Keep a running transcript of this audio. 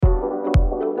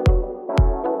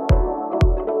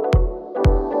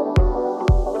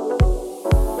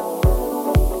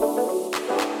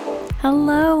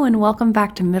Hello and welcome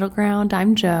back to Middle Ground.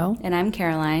 I'm Jo. And I'm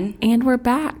Caroline. And we're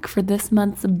back for this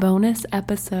month's bonus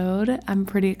episode. I'm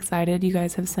pretty excited. You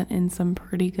guys have sent in some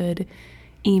pretty good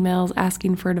emails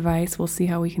asking for advice. We'll see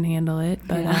how we can handle it.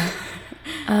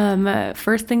 But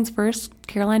first things first,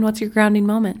 Caroline, what's your grounding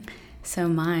moment? So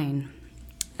mine.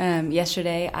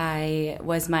 Yesterday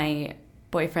was my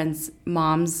boyfriend's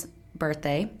mom's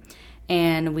birthday,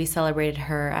 and we celebrated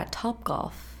her at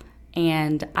Topgolf.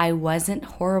 And I wasn't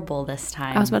horrible this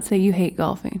time. I was about to say you hate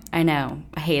golfing. I know.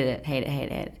 I hate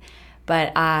it.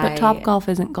 But Topgolf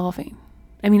isn't golfing.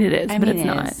 I mean, it is, but it's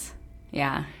not.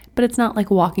 Yeah. But it's not like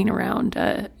walking around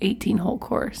a 18-hole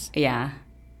course. Yeah.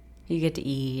 You get to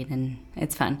eat, and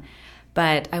it's fun.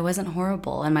 But I wasn't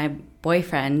horrible. And my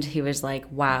boyfriend, he was like,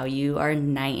 wow, you are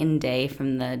night and day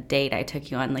from the date I took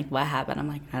you on. Like, what happened? I'm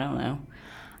like, I don't know.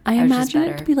 I imagine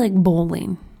it to be like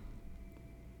bowling.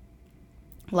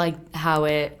 Like how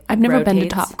it I've never rotates. been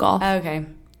to Topgolf. Oh, okay.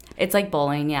 It's like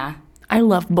bowling, yeah. I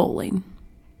love bowling.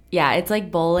 Yeah, it's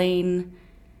like bowling.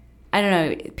 I don't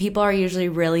know. People are usually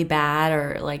really bad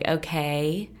or like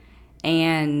okay.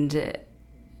 And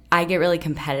I get really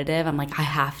competitive. I'm like, I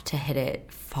have to hit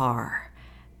it far.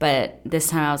 But this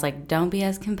time I was like, don't be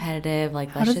as competitive.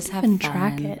 Like, let's just have fun. How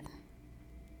does it even track it?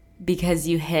 Because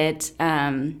you hit,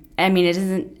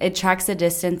 it tracks the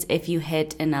distance if you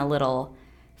hit in a little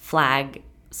flag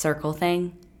circle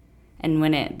thing, and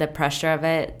when the pressure of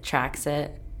it tracks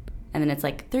it, and then it's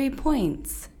like 3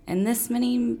 points and this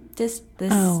many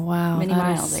oh wow, many that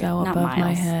miles, is so like, not above miles,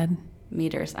 my head.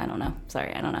 Meters. I don't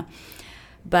know.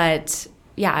 But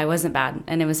yeah, I wasn't bad,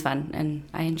 and it was fun, and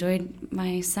I enjoyed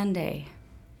my Sunday.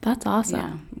 That's awesome.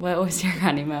 Yeah. What was your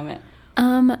grounding moment?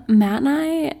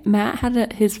 Matt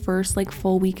had his first like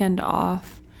full weekend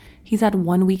off. He's had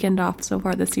one weekend off so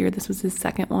far this year. This was his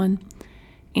second one.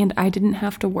 And I didn't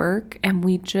have to work, and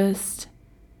we just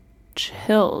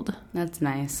chilled. That's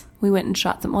nice. We went and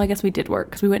shot some, well, I guess we did work,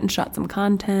 because we went and shot some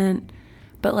content,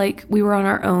 but like we were on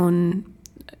our own.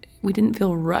 We didn't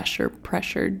feel rushed or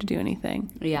pressured to do anything.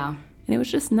 Yeah. And it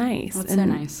was just nice. That's so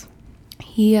nice.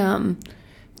 He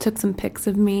took some pics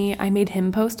of me. I made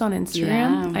him post on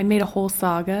Instagram. Yeah. I made a whole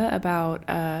saga about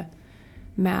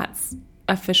Matt's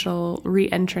official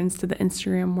re-entrance to the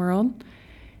Instagram world.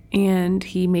 And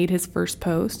he made his first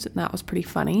post, and that was pretty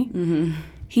funny. Mm-hmm.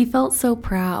 He felt so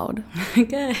proud.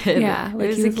 Good. Yeah. Like, it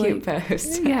was a cute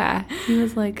post. Yeah. He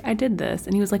was like, I did this.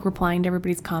 And he was like replying to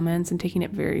everybody's comments and taking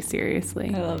it very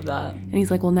seriously. I love that. And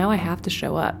he's like, well, now I have to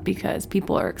show up because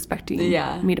people are expecting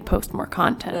me to post more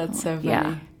content. That's so funny.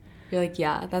 Yeah. You're like,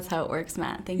 yeah, that's how it works,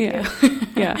 Matt. Thank you.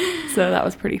 Yeah. So that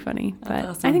was pretty funny. But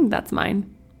awesome. I think that's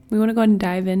mine. We want to go ahead and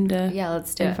dive into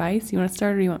let's do advice. it. You want to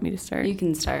start, or you want me to start? You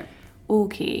can start.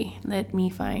 Okay, let me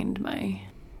find my...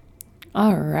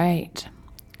 All right.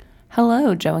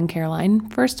 Hello, Jo and Caroline.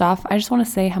 First off, I just want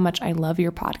to say how much I love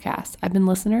your podcast. I've been a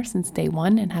listener since day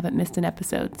one and haven't missed an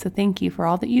episode, so thank you for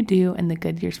all that you do and the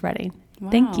good you're spreading.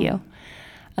 Wow. Thank you.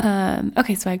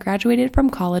 Okay, so I graduated from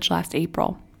college last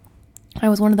April. I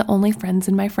was one of the only friends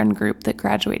in my friend group that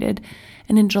graduated,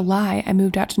 and in July, I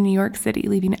moved out to New York City,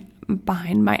 leaving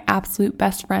behind my absolute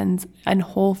best friends and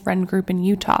whole friend group in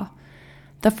Utah.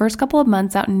 The first couple of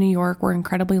months out in New York were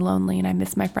incredibly lonely, and I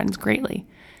miss my friends greatly.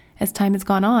 As time has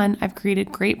gone on, I've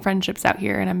created great friendships out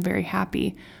here, and I'm very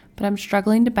happy, but I'm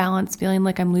struggling to balance feeling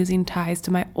like I'm losing ties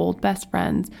to my old best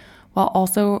friends while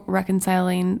also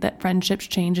reconciling that friendships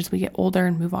change as we get older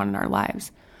and move on in our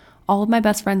lives. All of my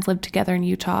best friends live together in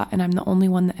Utah, and I'm the only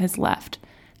one that has left.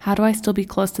 How do I still be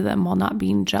close to them while not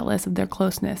being jealous of their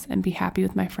closeness and be happy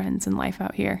with my friends and life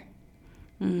out here?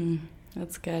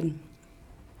 That's good.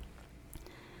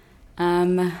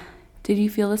 Did you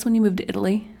feel this when you moved to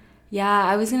Italy?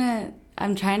 Yeah,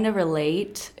 I'm trying to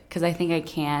relate because I think I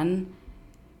can.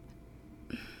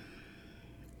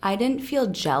 I didn't feel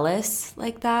jealous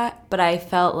like that, but I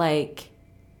felt like,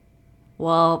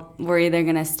 well, we're either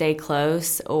going to stay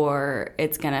close or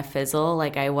it's going to fizzle.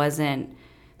 Like, I wasn't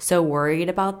so worried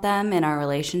about them in our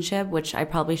relationship, which I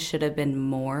probably should have been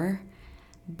more.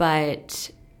 But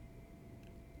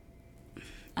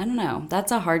I don't know.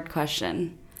 That's a hard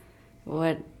question.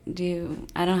 I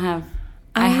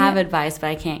have advice, but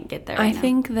I can't get there right now. I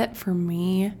think that for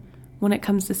me, when it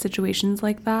comes to situations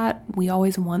like that, we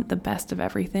always want the best of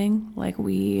everything. Like,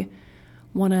 we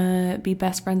want to be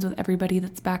best friends with everybody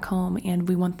that's back home, and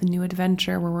we want the new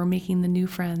adventure where we're making the new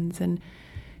friends. And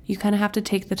you kind of have to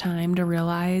take the time to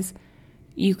realize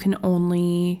you can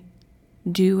only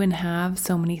do and have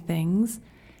so many things.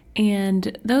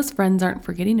 And those friends aren't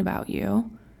forgetting about you.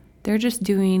 They're just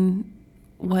doing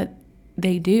what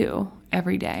they do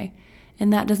every day.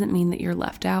 And that doesn't mean that you're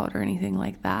left out or anything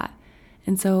like that.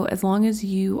 And so as long as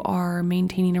you are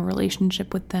maintaining a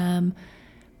relationship with them,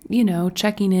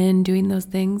 checking in, doing those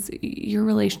things, your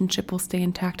relationship will stay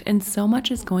intact. And so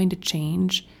much is going to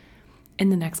change in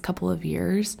the next couple of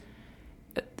years.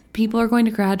 People are going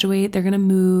to graduate, they're going to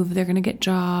move, they're going to get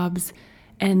jobs,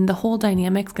 and the whole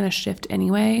dynamic's going to shift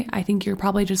anyway. I think you're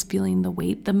probably just feeling the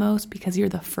weight the most because you're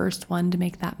the first one to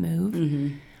make that move.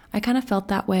 Mm-hmm. I kind of felt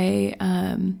that way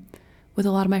with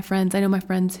a lot of my friends. I know my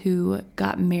friends who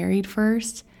got married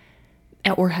first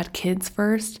or had kids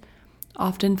first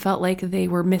often felt like they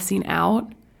were missing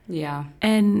out. Yeah.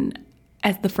 And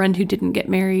as the friend who didn't get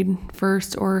married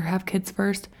first or have kids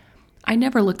first, I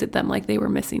never looked at them like they were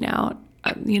missing out.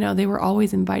 They were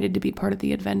always invited to be part of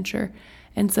the adventure.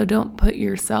 And so don't put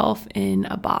yourself in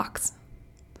a box.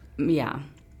 Yeah.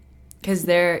 Because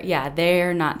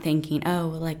they're not thinking, oh,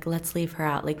 like, let's leave her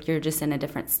out. Like, you're just in a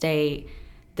different state.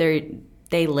 They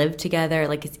live together.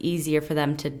 Like, it's easier for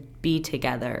them to be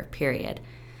together, period.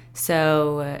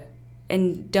 So,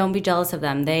 and don't be jealous of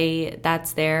them.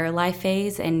 That's their life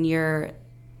phase, and you're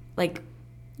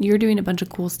doing a bunch of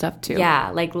cool stuff too. Yeah,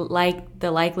 like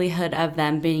the likelihood of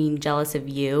them being jealous of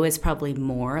you is probably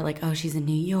more. Like, oh, she's in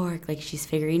New York. Like, she's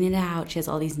figuring it out. She has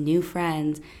all these new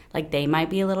friends. Like, they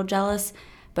might be a little jealous,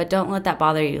 but don't let that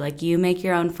bother you. Like, you make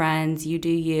your own friends. You do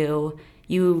you.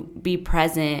 You be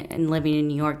present and living in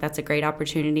New York. That's a great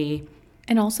opportunity.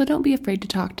 And also don't be afraid to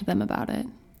talk to them about it.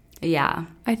 Yeah.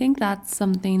 I think that's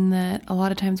something that a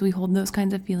lot of times we hold those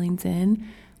kinds of feelings in.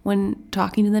 When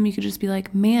talking to them, you could just be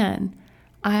like, man,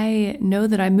 I know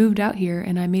that I moved out here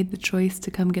and I made the choice to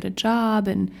come get a job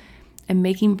and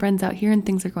making friends out here and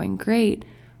things are going great,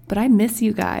 but I miss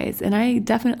you guys and I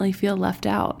definitely feel left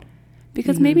out.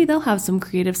 Because maybe they'll have some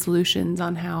creative solutions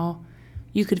on how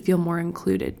you could feel more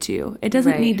included too. It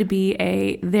doesn't need to be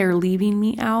they're leaving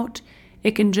me out.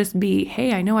 It can just be,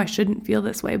 hey, I know I shouldn't feel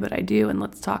this way, but I do, and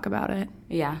let's talk about it.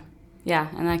 Yeah. Yeah,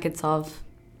 and that could solve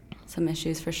some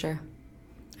issues for sure.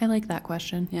 I like that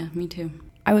question. Yeah, me too.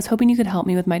 I was hoping you could help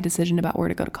me with my decision about where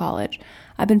to go to college.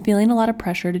 I've been feeling a lot of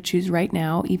pressure to choose right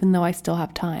now, even though I still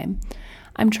have time.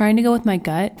 I'm trying to go with my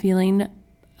gut feeling,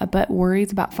 but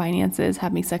worries about finances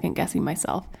have me second guessing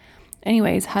myself.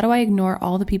 Anyways, how do I ignore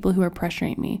all the people who are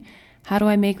pressuring me? How do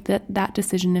I make that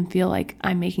decision and feel like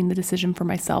I'm making the decision for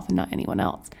myself and not anyone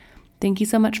else? Thank you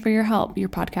so much for your help. Your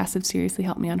podcasts have seriously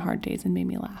helped me on hard days and made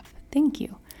me laugh. Thank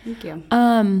you. Thank you.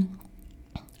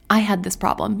 I had this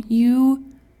problem. You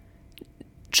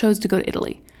chose to go to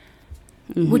Italy,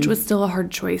 which was still a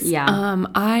hard choice. Yeah.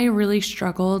 I really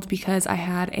struggled because I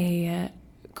had a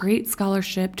great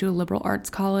scholarship to a liberal arts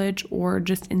college or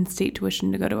just in-state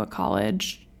tuition to go to a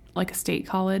college, like a state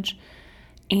college.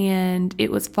 And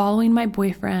it was following my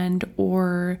boyfriend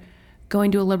or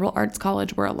going to a liberal arts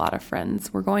college where a lot of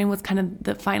friends were going was kind of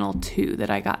the final two that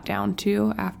I got down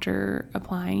to after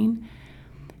applying.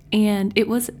 And it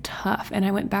was tough. And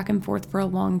I went back and forth for a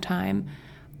long time.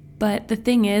 But the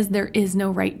thing is, there is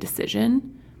no right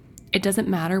decision. It doesn't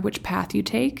matter which path you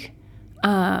take.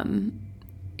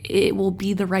 It will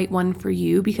be the right one for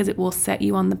you because it will set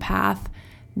you on the path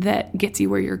that gets you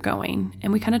where you're going.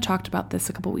 And we kind of talked about this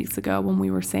a couple weeks ago when we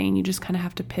were saying you just kind of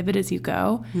have to pivot as you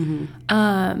go.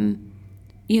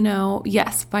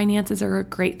 Yes, finances are a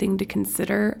great thing to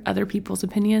consider. Other people's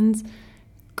opinions,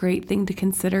 great thing to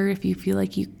consider if you feel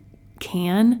like you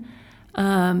can.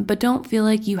 But don't feel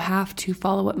like you have to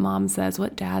follow what mom says,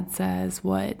 what dad says,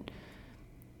 what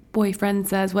boyfriend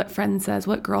says, what friend says,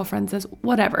 what girlfriend says,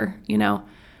 whatever, You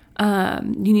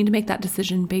need to make that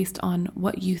decision based on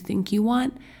what you think you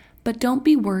want, but don't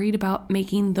be worried about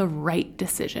making the right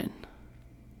decision.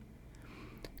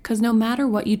 Because no matter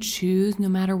what you choose, no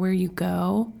matter where you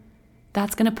go,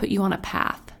 that's going to put you on a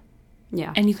path.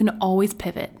 Yeah. And you can always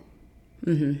pivot.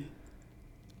 Mm-hmm.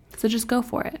 So just go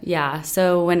for it. Yeah.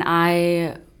 So when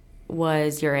I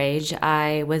was your age,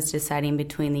 I was deciding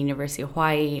between the University of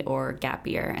Hawaii or gap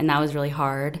year, and that was really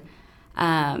hard.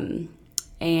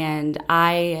 And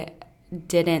I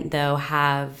didn't, though,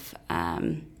 have,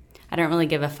 I don't really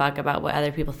give a fuck about what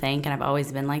other people think, and I've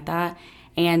always been like that.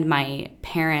 And my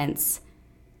parents,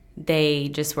 they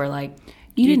just were like,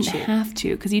 you didn't have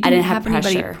to, because you didn't have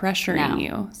anybody pressuring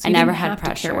you. So I never had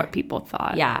pressure. To care what people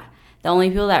thought. Yeah. The only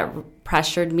people that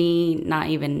pressured me, not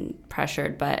even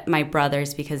pressured, but my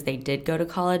brothers, because they did go to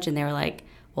college, and they were like,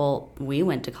 well, we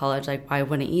went to college, like, why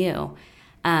wouldn't you?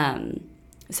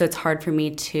 So it's hard for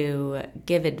me to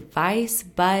give advice,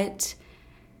 but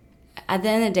at the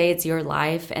end of the day, it's your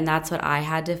life, and that's what I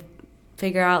had to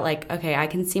figure out. Like, okay, I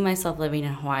can see myself living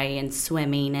in Hawaii and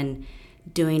swimming and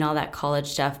doing all that college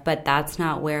stuff, but that's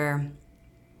not where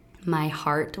my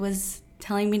heart was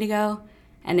telling me to go.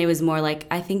 And it was more like,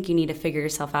 I think you need to figure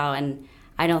yourself out, and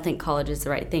I don't think college is the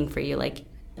right thing for you. Like,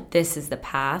 this is the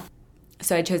path.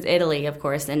 So I chose Italy, of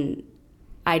course, and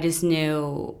I just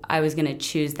knew I was going to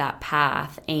choose that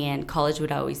path, and college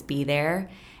would always be there.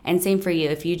 And same for you.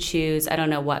 If you choose, I don't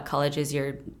know what colleges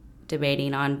you're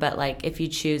debating on, but like if you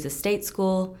choose a state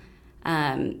school,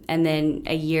 and then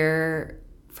a year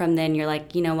from then you're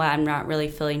like, you know what, I'm not really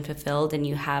feeling fulfilled, and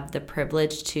you have the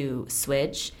privilege to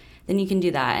switch, then you can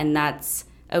do that. And that's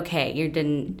okay. You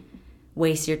didn't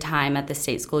waste your time at the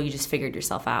state school. You just figured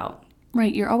yourself out.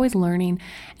 Right. You're always learning.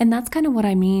 And that's kind of what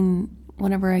I mean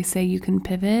whenever I say you can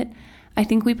pivot. I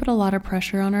think we put a lot of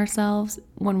pressure on ourselves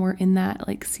when we're in that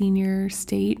like senior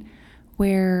state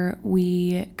where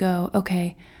we go,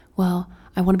 okay, well,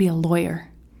 I want to be a lawyer.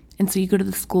 And so you go to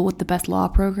the school with the best law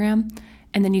program,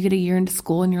 and then you get a year into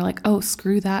school and you're like, oh,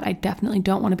 screw that. I definitely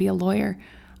don't want to be a lawyer.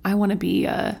 I want to be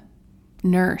a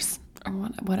nurse or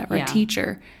whatever, a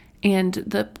teacher. And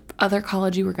the other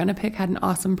college you were going to pick had an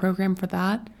awesome program for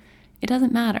that. It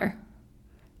doesn't matter.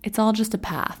 It's all just a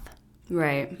path.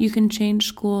 Right. You can change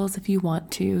schools if you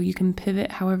want to. You can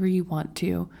pivot however you want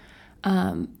to.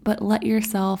 But let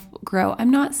yourself grow.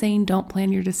 I'm not saying don't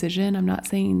plan your decision. I'm not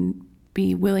saying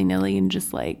be willy-nilly and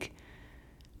just like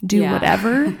do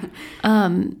whatever.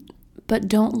 But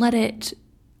don't let it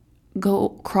go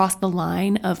cross the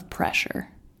line of pressure.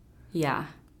 Yeah.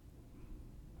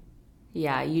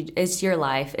 Yeah, it's your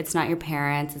life. It's not your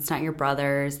parents. It's not your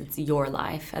brothers. It's your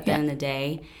life at the end of the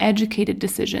day. Educated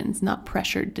decisions, not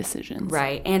pressured decisions.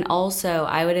 Right. And also,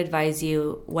 I would advise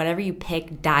you, whatever you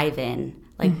pick, dive in.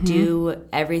 Like, do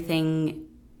everything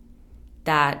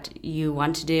that you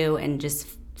want to do and just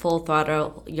full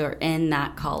throttle. You're in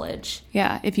that college.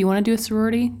 Yeah. If you want to do a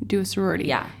sorority, do a sorority.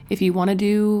 Yeah. If you want to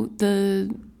do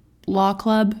the law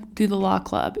club, do the law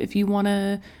club. If you want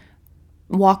to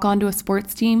walk onto a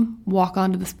sports team, walk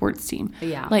onto the sports team.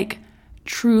 Yeah. Like,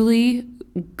 truly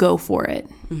go for it.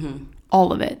 Mm-hmm.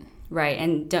 All of it. Right.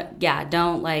 And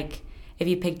don't like, if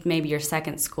you picked maybe your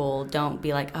second school, don't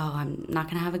be like, oh, I'm not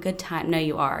going to have a good time. No,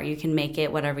 you are. You can make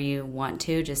it whatever you want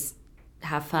to. Just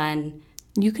have fun.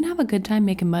 You can have a good time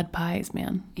making mud pies,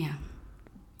 man. Yeah.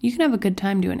 You can have a good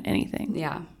time doing anything.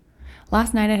 Yeah.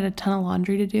 Last night I had a ton of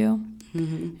laundry to do,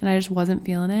 and I just wasn't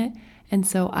feeling it. And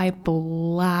so I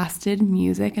blasted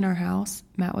music in our house.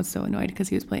 Matt was so annoyed because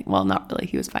he was playing, well, not really,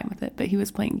 he was fine with it, but he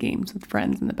was playing games with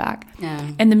friends in the back.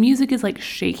 Yeah. And the music is like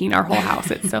shaking our whole house.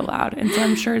 It's so loud. And so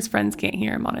I'm sure his friends can't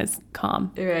hear him on his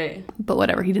comm. Right. But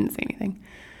whatever, he didn't say anything.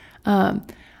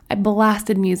 I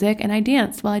blasted music and I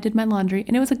danced while I did my laundry,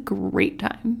 and it was a great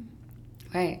time.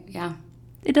 Right, yeah.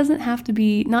 It doesn't have to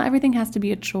be, not everything has to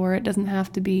be a chore. It doesn't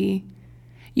have to be,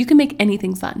 you can make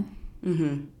anything fun.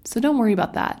 Mm-hmm. So don't worry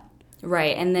about that.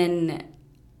 Right, and then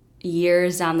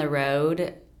years down the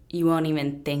road, you won't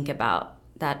even think about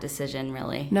that decision,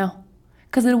 really. No,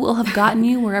 because it will have gotten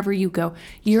you wherever you go.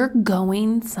 You're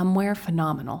going somewhere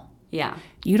phenomenal. Yeah.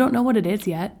 You don't know what it is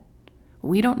yet.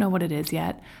 We don't know what it is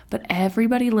yet. But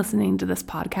everybody listening to this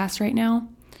podcast right now,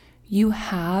 you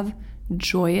have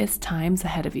joyous times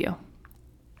ahead of you.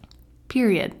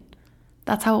 Period.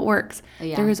 That's how it works.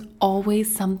 Yeah. There is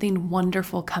always something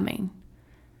wonderful coming.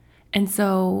 And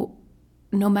so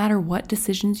no matter what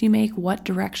decisions you make, what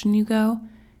direction you go,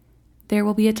 there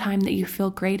will be a time that you feel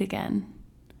great again.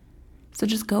 So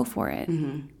just go for it.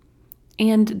 Mm-hmm.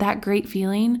 And that great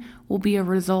feeling will be a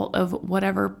result of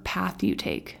whatever path you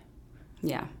take.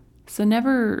 Yeah. So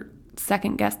never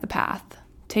second guess the path.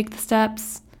 Take the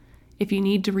steps. If you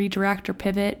need to redirect or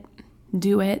pivot,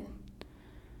 do it.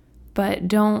 But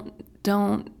don't,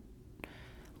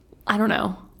 I don't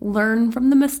know, learn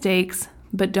from the mistakes,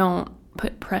 but don't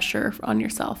put pressure on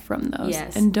yourself from those.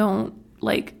 Yes. And don't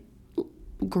like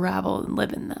gravel and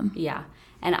live in them. Yeah.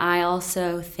 And I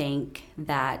also think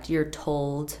that you're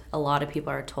told, a lot of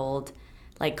people are told,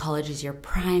 like, college is your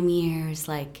prime years,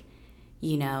 like,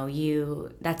 you know,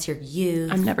 that's your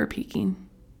youth. I'm never peaking.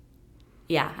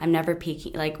 Yeah, I'm never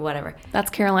peaking, like, whatever. That's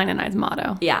Caroline and I's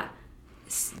motto. Yeah.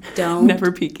 Don't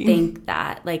never peaking. Think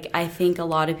that. Like, I think a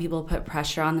lot of people put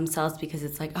pressure on themselves because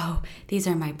it's like, oh, these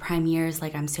are my prime years.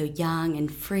 Like, I'm so young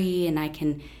and free and I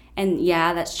can, and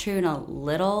yeah, that's true in a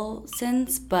little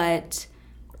sense. But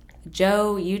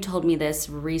Joe, you told me this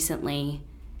recently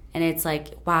and it's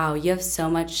like, wow, you have so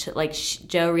much, like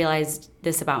Joe realized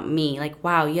this about me. Like,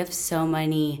 wow, you have so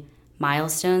many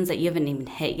milestones that you haven't even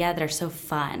hit yet that are so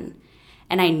fun.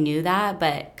 And I knew that,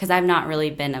 but because I've not really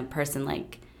been a person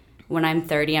like, when I'm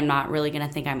 30, I'm not really going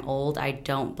to think I'm old. I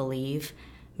don't believe.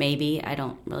 Maybe. I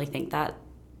don't really think that.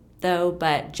 though,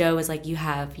 but Joe was like, you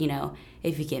have,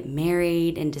 if you get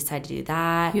married and decide to do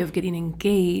that. You have getting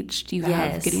engaged. You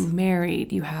have getting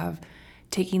married. You have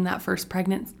taking that first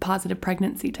positive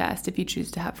pregnancy test if you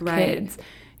choose to have kids.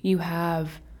 You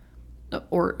have,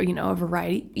 or, a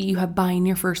variety. You have buying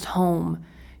your first home.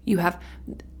 You have,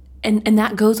 and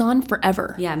that goes on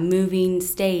forever. Yeah, moving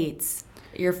states,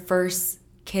 your first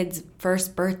kid's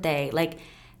first birthday. Like,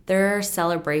 there are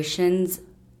celebrations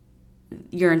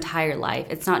your entire life.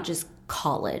 It's not just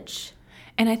college.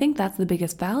 And I think that's the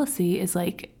biggest fallacy is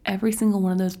like every single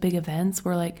one of those big events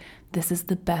where like, this is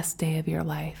the best day of your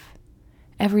life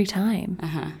every time.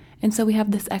 And so we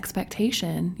have this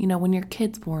expectation, when your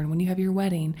kid's born, when you have your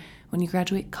wedding, when you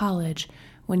graduate college,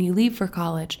 when you leave for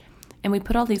college, and we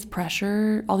put all this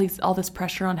pressure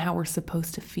on how we're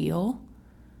supposed to feel.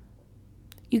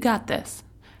 You got this.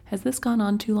 Has this gone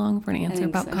on too long for an answer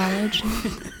about college?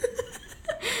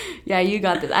 Yeah, you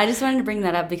got this. I just wanted to bring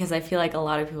that up because I feel like a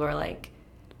lot of people are like,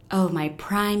 oh, my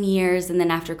prime years, and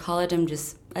then after college, I'm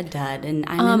just a dud, and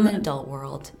I'm in the adult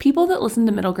world. People that listen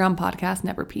to Middle Ground Podcast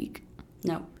never peak.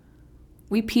 No.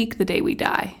 We peak the day we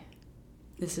die.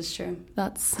 This is true.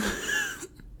 This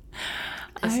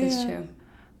is true.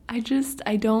 I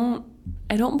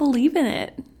don't believe in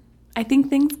it. I think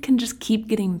things can just keep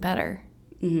getting better.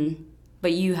 Mm-hmm.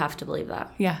 But you have to believe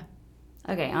that. Yeah.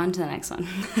 Okay, on to the next one.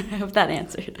 I hope that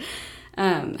answered.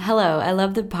 Hello, I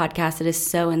love the podcast. It is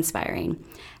so inspiring.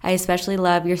 I especially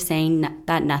love your saying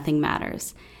that nothing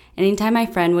matters. Anytime my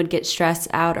friend would get stressed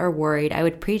out or worried, I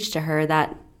would preach to her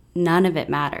that none of it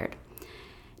mattered.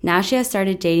 Now she has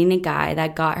started dating a guy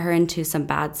that got her into some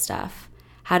bad stuff,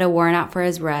 had a warrant out for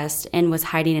his arrest, and was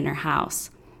hiding in her house.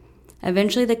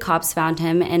 Eventually the cops found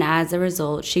him, and as a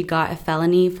result, she got a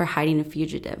felony for hiding a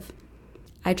fugitive.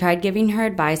 I tried giving her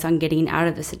advice on getting out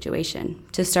of the situation,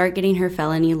 to start getting her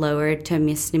felony lowered to a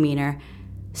misdemeanor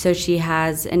so she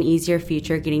has an easier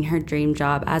future getting her dream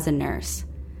job as a nurse.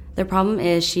 The problem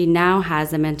is she now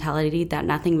has the mentality that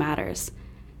nothing matters.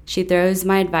 She throws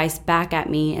my advice back at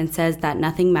me and says that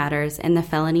nothing matters and the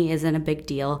felony isn't a big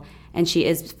deal and she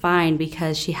is fine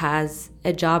because she has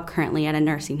a job currently at a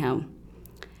nursing home.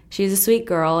 She's a sweet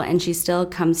girl and she still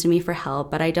comes to me for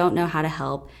help, but I don't know how to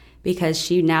help because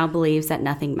she now believes that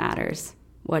nothing matters.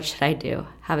 What should I do?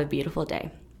 Have a beautiful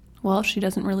day. Well, if she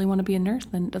doesn't really want to be a nurse,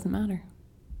 then it doesn't matter.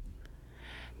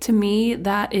 To me,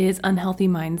 that is unhealthy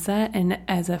mindset. And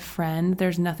as a friend,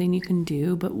 there's nothing you can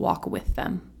do but walk with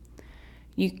them.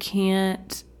 You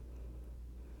can't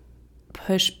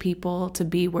push people to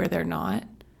be where they're not,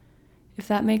 if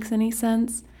that makes any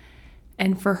sense.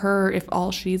 And for her, if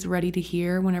all she's ready to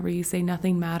hear whenever you say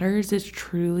nothing matters is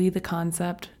truly the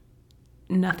concept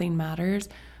nothing matters.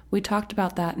 We talked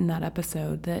about that in that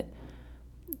episode,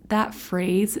 that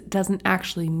phrase doesn't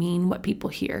actually mean what people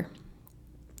hear.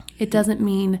 It doesn't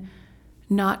mean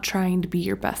not trying to be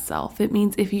your best self. It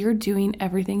means if you're doing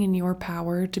everything in your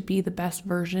power to be the best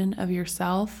version of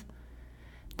yourself,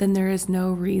 then there is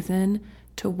no reason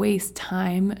to waste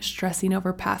time stressing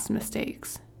over past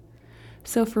mistakes.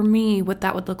 So for me, what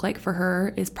that would look like for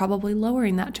her is probably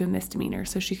lowering that to a misdemeanor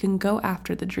so she can go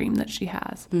after the dream that she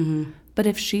has. Mm-hmm. But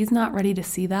if she's not ready to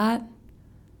see that,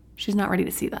 she's not ready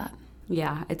to see that.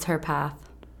 Yeah, it's her path.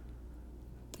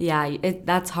 Yeah,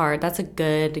 that's hard. That's a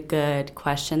good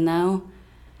question, though.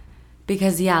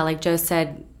 Because, yeah, like Joe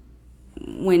said,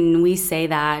 when we say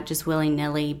that just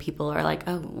willy-nilly, people are like,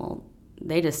 oh, well,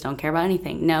 they just don't care about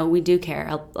anything. No, we do care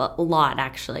a lot,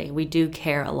 actually. We do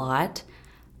care a lot.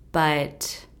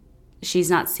 But she's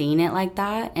not seeing it like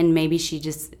that. And maybe she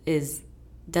just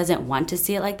doesn't want to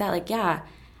see it like that. Like, yeah,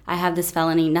 I have this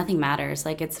felony. Nothing matters.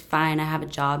 Like, it's fine. I have a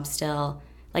job still.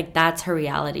 Like, that's her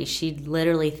reality. She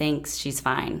literally thinks she's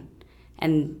fine.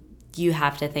 And you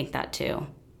have to think that too.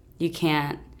 You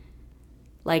can't,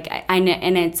 like, I know,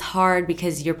 and it's hard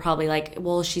because you're probably like,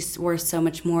 well, she's worth so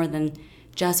much more than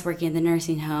just working in the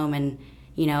nursing home and,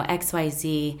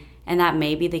 XYZ. And that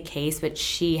may be the case, but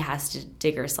she has to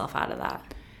dig herself out of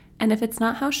that. And if it's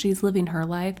not how she's living her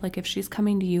life, like if she's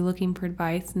coming to you looking for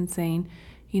advice and saying,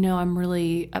 I'm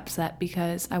really upset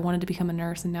because I wanted to become a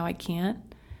nurse and now I can't.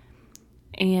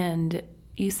 And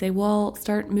you say, well,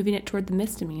 start moving it toward the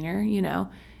misdemeanor,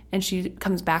 and she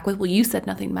comes back with, well, you said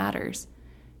nothing matters.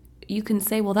 You can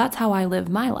say, well, that's how I live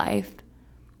my life,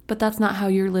 but that's not how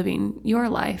you're living your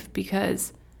life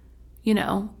because,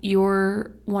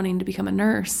 you're wanting to become a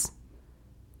nurse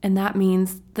and that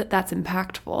means that that's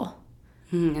impactful.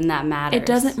 And that matters. It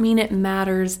doesn't mean it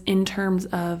matters in terms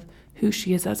of who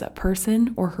she is as a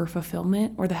person or her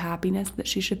fulfillment or the happiness that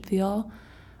she should feel.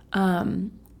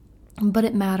 But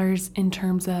it matters in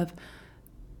terms of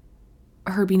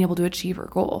her being able to achieve her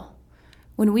goal.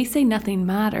 when we say nothing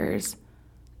matters,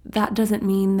 that doesn't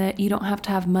mean that you don't have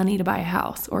to have money to buy a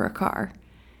house or a car.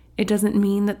 It doesn't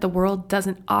mean that the world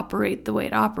doesn't operate the way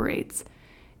it operates.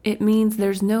 It means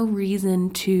there's no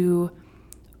reason to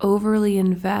overly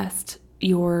invest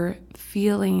your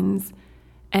feelings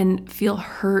and feel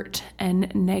hurt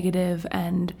and negative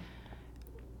and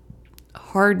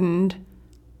hardened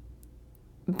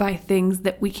by things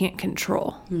that we can't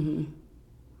control.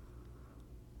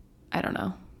 I don't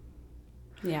know.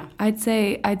 Yeah. I'd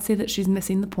say that she's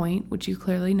missing the point, which you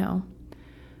clearly know.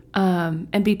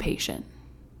 And be patient.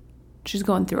 She's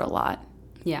going through a lot.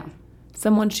 Yeah.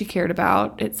 Someone she cared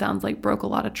about, it sounds like, broke a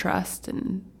lot of trust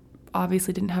and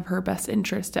obviously didn't have her best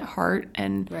interest at heart.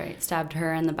 And right. Stabbed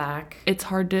her in the back. It's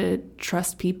hard to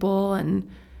trust people, and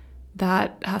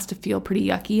that has to feel pretty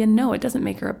yucky. And no, it doesn't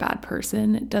make her a bad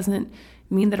person. It doesn't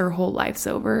mean that her whole life's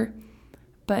over,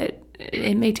 but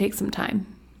it may take some time.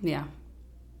 Yeah.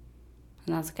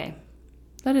 And that's okay.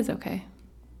 That is okay.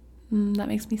 That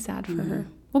makes me sad for her.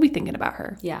 We'll be thinking about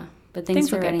her. Yeah. But thanks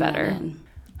for will get writing better. that in.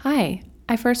 Hi.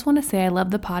 I first want to say I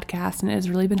love the podcast and it has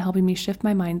really been helping me shift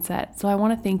my mindset. So I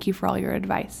want to thank you for all your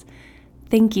advice.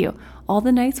 Thank you. All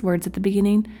the nice words at the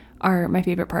beginning are my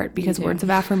favorite part because words of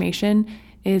affirmation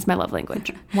is my love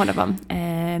language. One of them.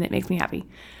 And it makes me happy.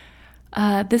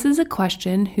 This is a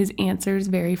question whose answers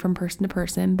vary from person to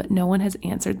person, but no one has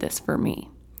answered this for me.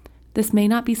 This may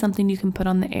not be something you can put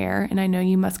on the air, and I know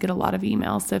you must get a lot of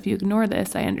emails, so if you ignore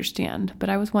this, I understand. But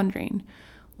I was wondering,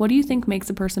 what do you think makes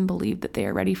a person believe that they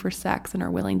are ready for sex and are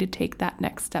willing to take that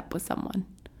next step with someone?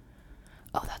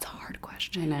 Oh, that's a hard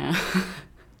question. I know.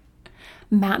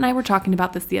 Matt and I were talking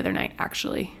about this the other night,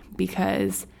 actually,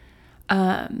 because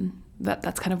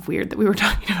that's kind of weird that we were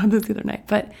talking about this the other night,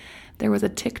 but there was a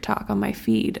TikTok on my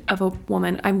feed of a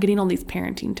woman. I'm getting all these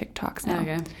parenting TikToks now.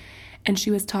 Okay. And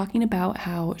she was talking about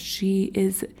how she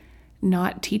is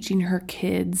not teaching her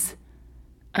kids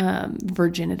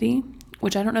virginity,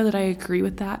 which I don't know that I agree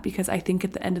with that, because I think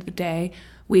at the end of the day,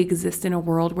 we exist in a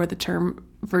world where the term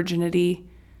virginity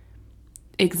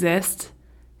exists.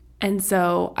 And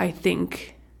so I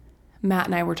think Matt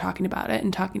and I were talking about it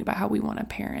and talking about how we want to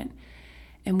parent.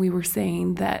 And we were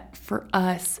saying that for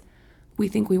us, we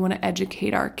think we want to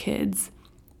educate our kids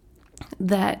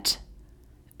that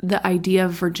the idea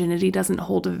of virginity doesn't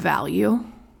hold a value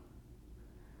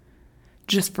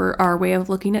just for our way of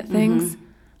looking at things.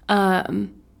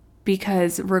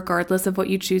 Because regardless of what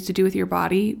you choose to do with your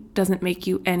body doesn't make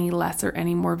you any less or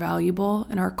any more valuable.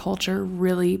 And our culture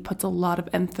really puts a lot of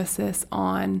emphasis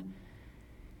on,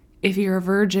 if you're a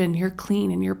virgin, you're clean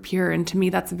and you're pure. And to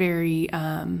me, that's very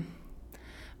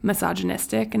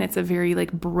misogynistic, and it's a very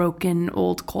broken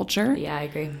old culture. Yeah, I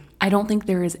agree. I don't think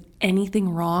there is anything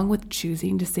wrong with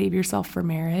choosing to save yourself for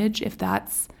marriage if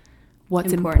that's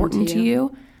what's important to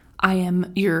you. I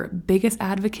am your biggest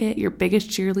advocate, your biggest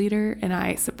cheerleader, and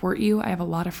I support you. I have a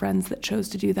lot of friends that chose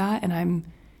to do that, and I'm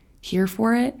here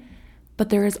for it. But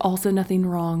there is also nothing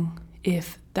wrong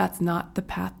if that's not the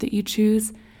path that you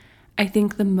choose. I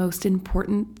think the most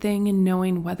important thing in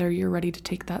knowing whether you're ready to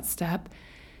take that step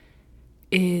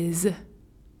is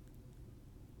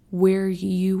where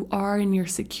you are in your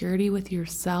security with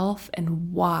yourself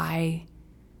and why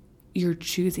you're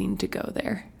choosing to go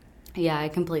there. Yeah, I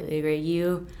completely agree.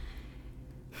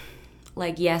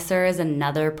 Yes, there is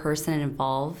another person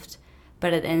involved,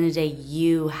 but at the end of the day,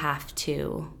 you have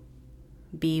to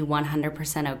be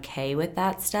 100% okay with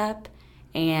that step.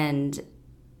 And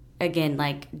again,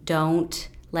 don't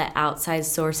let outside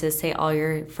sources say all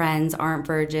your friends aren't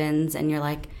virgins and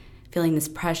you're feeling this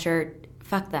pressure.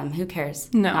 Fuck them. Who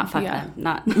cares? No, not fuck them.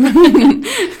 Not.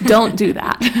 Don't do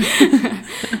that.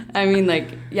 I mean,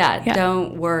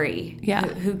 don't worry. Yeah.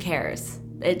 Who cares?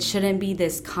 It shouldn't be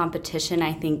this competition.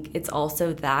 I think it's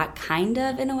also that kind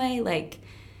of, in a way,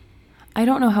 I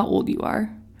don't know how old you are.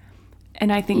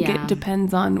 And I think it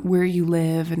depends on where you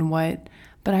live and what.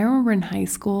 But I remember in high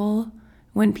school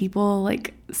when people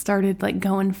started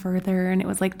going further and it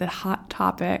was the hot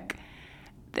topic.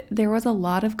 There was a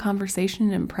lot of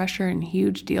conversation and pressure and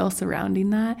huge deal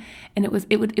surrounding that, and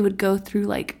it would go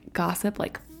through gossip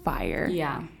like fire.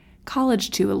 Yeah.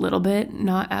 College too, a little bit,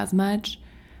 not as much,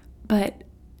 but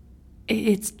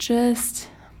it's just,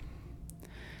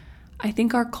 I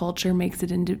think our culture makes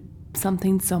it into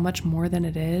something so much more than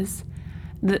it is.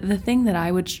 The thing that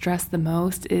I would stress the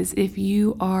most is if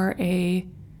you are a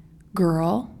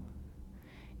girl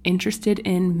interested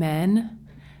in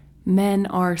men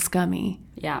are scummy.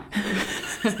 Yeah.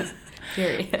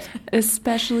 Period.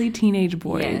 Especially teenage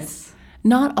boys. Yes.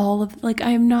 Not all of,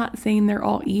 I am not saying they're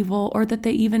all evil or that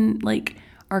they even,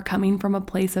 are coming from a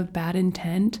place of bad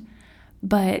intent,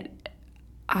 but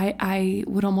I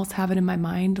would almost have it in my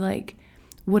mind, like,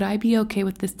 would I be okay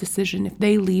with this decision if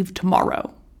they leave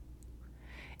tomorrow?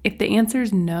 If the answer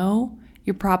is no,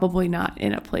 you're probably not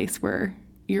in a place where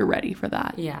you're ready for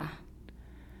that. Yeah.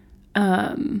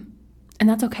 And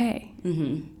that's okay.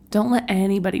 Mm-hmm. Don't let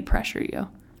anybody pressure you.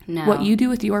 No. What you do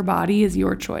with your body is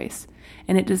your choice,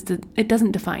 and it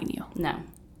doesn't define you. No.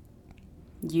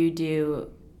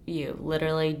 You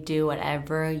literally do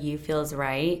whatever you feel is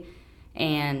right,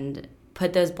 and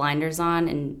put those blinders on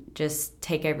and just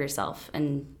take care of yourself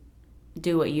and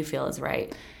do what you feel is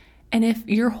right. And if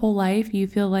your whole life you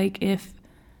feel like if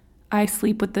I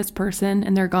sleep with this person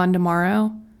and they're gone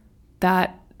tomorrow,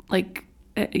 that, like,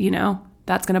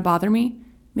 that's going to bother me.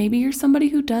 Maybe you're somebody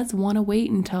who does want to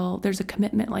wait until there's a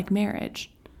commitment like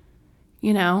marriage.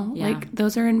 Like,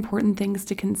 those are important things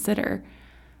to consider.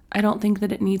 I don't think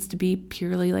that it needs to be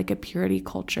purely like a purity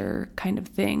culture kind of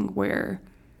thing where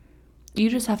you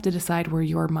just have to decide where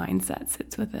your mindset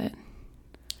sits with it.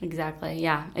 Exactly.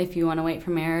 Yeah. If you want to wait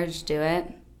for marriage, do it.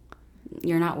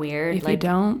 You're not weird. If you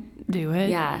don't, do it.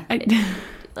 Yeah.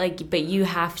 But you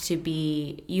have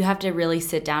to really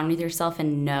sit down with yourself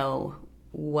and know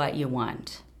what you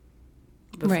want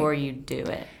before you do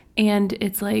it. And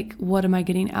it's like, what am I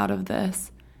getting out of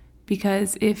this?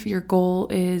 Because if your goal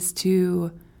is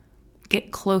to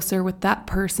get closer with that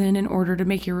person in order to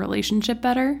make your relationship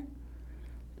better,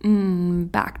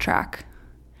 backtrack.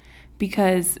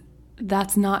 Because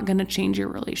that's not going to change your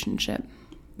relationship.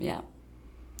 Yeah.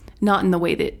 Not in the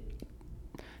way that,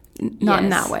 not in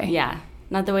that way. Yeah.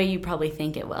 Not the way you probably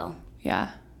think it will.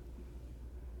 Yeah.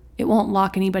 It won't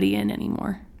lock anybody in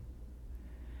anymore.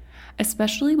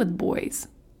 Especially with boys.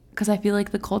 Because I feel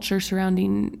like the culture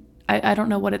surrounding, I don't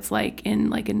know what it's like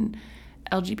in an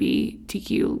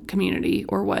LGBTQ community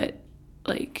or what,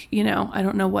 I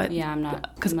don't know what. Yeah, I'm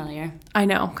not familiar. I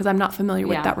know, because I'm not familiar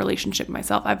with that relationship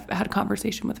myself. I've had a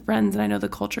conversation with friends, and I know the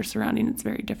culture surrounding it's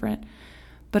very different.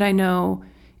 But I know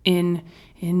in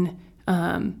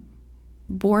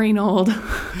boring old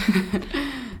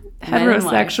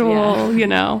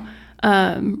heterosexual,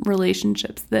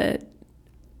 relationships that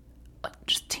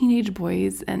just teenage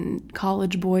boys and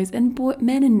college boys and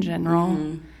men in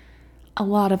general, a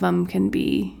lot of them can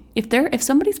be, if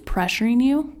somebody's pressuring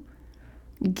you,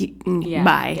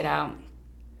 bye. Get out.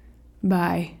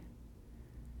 Bye.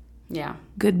 Yeah.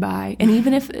 Goodbye. And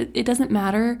even if it doesn't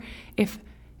matter if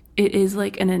it is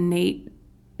like an innate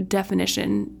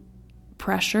definition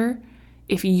pressure,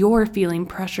 if you're feeling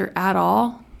pressure at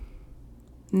all,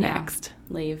 next.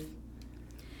 Yeah. Leave.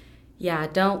 Yeah,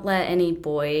 don't let any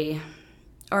boy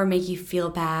or make you feel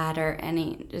bad or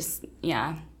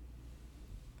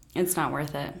it's not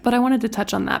worth it. But I wanted to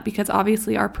touch on that because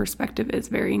obviously our perspective is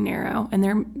very narrow, and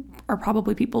there are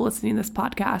probably people listening to this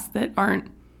podcast that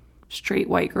aren't straight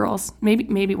white girls.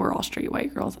 Maybe we're all straight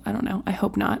white girls. I don't know. I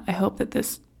hope not. I hope that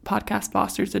this podcast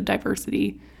fosters a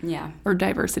diversity. Yeah. Or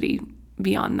diversity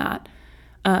beyond that.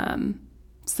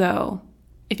 So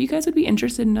if you guys would be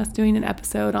interested in us doing an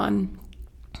episode on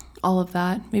all of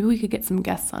that, maybe we could get some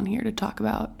guests on here to talk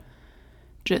about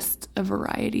just a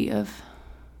variety of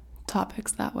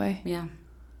topics that way. Yeah.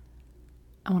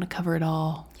 I want to cover it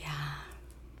all. Yeah.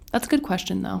 That's a good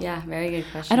question, though. Yeah, very good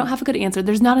question. I don't have a good answer.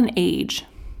 There's not an age.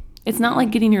 It's not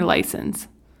like getting your license.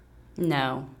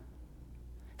 No.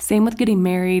 Same with getting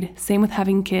married. Same with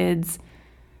having kids.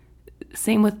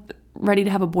 Same with ready to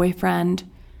have a boyfriend.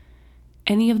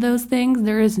 Any of those things,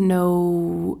 there is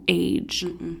no age.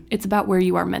 Mm-mm. It's about where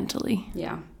you are mentally.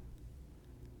 Yeah.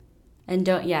 And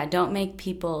don't make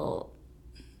people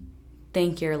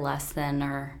think you're less than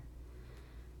or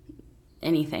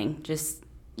anything. Just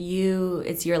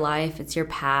it's your life, it's your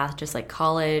path, just like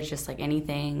college, just like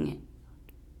anything.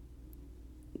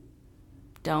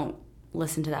 Don't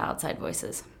listen to the outside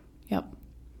voices. Yep.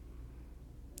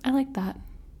 I like that.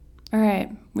 All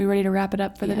right. We ready to wrap it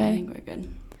up for the day? I think we're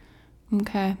good.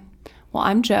 Okay. Well,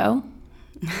 I'm Jo,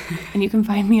 and you can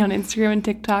find me on Instagram and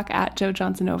TikTok at Jo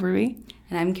Johnson Overby.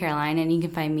 And I'm Caroline, and you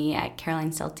can find me at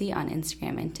Caroline Stelty on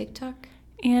Instagram and TikTok.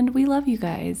 And we love you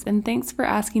guys, and thanks for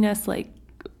asking us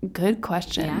good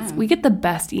questions. Yeah. We get the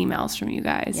best emails from you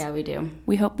guys. Yeah, we do.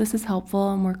 We hope this is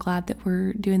helpful, and we're glad that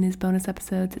we're doing these bonus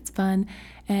episodes. It's fun.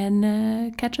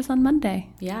 And catch us on Monday.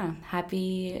 Yeah.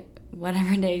 Happy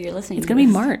whatever day you're listening to. It's going to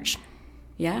be March.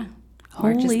 Yeah.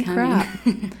 Holy crap.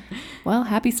 Well,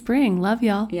 happy spring. Love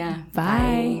y'all. Yeah.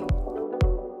 Bye.